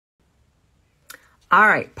All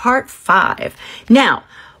right, part 5. Now,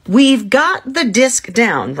 we've got the disc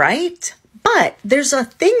down, right? But there's a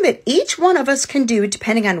thing that each one of us can do,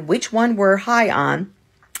 depending on which one we're high on,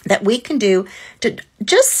 that we can do to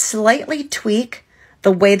just slightly tweak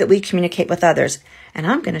the way that we communicate with others. And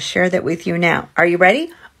I'm going to share that with you now. Are you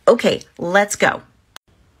ready? Okay, let's go.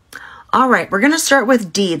 All right, we're going to start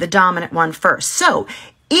with D, the dominant one first. So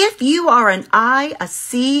if you are an I, a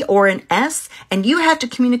C, or an S, and you have to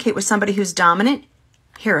communicate with somebody who's dominant,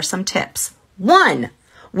 here are some tips. 1,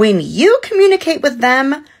 when you communicate with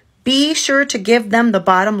them, be sure to give them the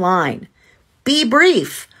bottom line. Be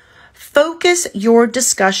brief. Focus your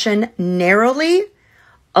discussion narrowly.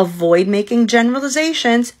 Avoid making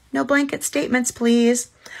generalizations. No blanket statements,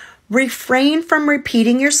 please. Refrain from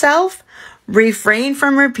repeating yourself. Refrain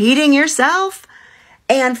from repeating yourself.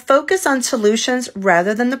 And focus on solutions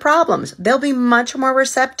rather than the problems. They'll be much more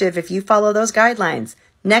receptive if you follow those guidelines.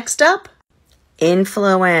 Next up,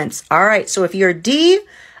 influence. All right, so if you're a D,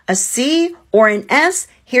 a C, or an S,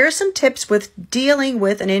 here are some tips with dealing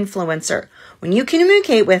with an influencer. When you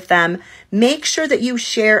communicate with them, make sure that you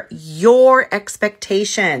share your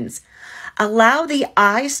expectations. Allow the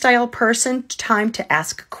I-style person time to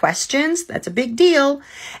ask questions. That's a big deal.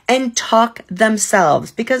 And talk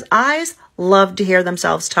themselves, because I's love to hear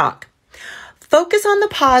themselves talk. Focus on the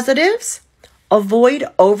positives. Avoid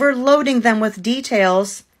overloading them with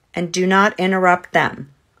details. And do not interrupt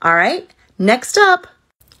them. All right? Next up,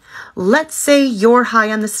 let's say you're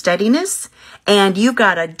high on the steadiness and you've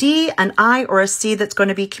got a D, an I, or a C that's going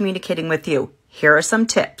to be communicating with you. Here are some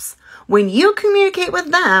tips. When you communicate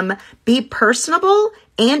with them, be personable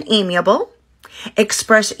and amiable.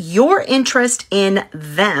 Express your interest in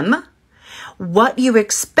them, what you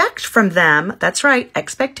expect from them. That's right,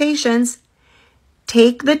 expectations.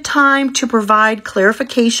 Take the time to provide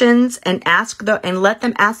clarifications and let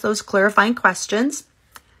them ask those clarifying questions.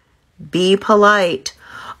 Be polite.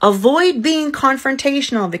 Avoid being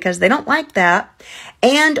confrontational because they don't like that.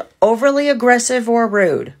 And overly aggressive or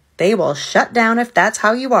rude. They will shut down if that's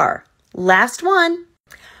how you are. Last one.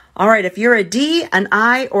 All right, if you're a D, an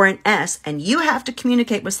I, or an S, and you have to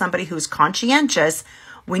communicate with somebody who's conscientious,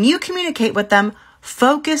 when you communicate with them,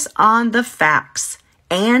 focus on the facts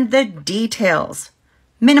and the details.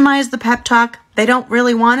 Minimize the pep talk. They don't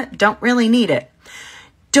really want it, don't really need it.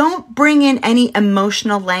 Don't bring in any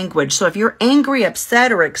emotional language. So if you're angry,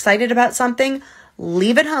 upset, or excited about something,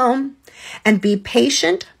 leave it home and be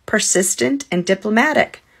patient, persistent, and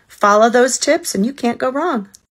diplomatic. Follow those tips and you can't go wrong.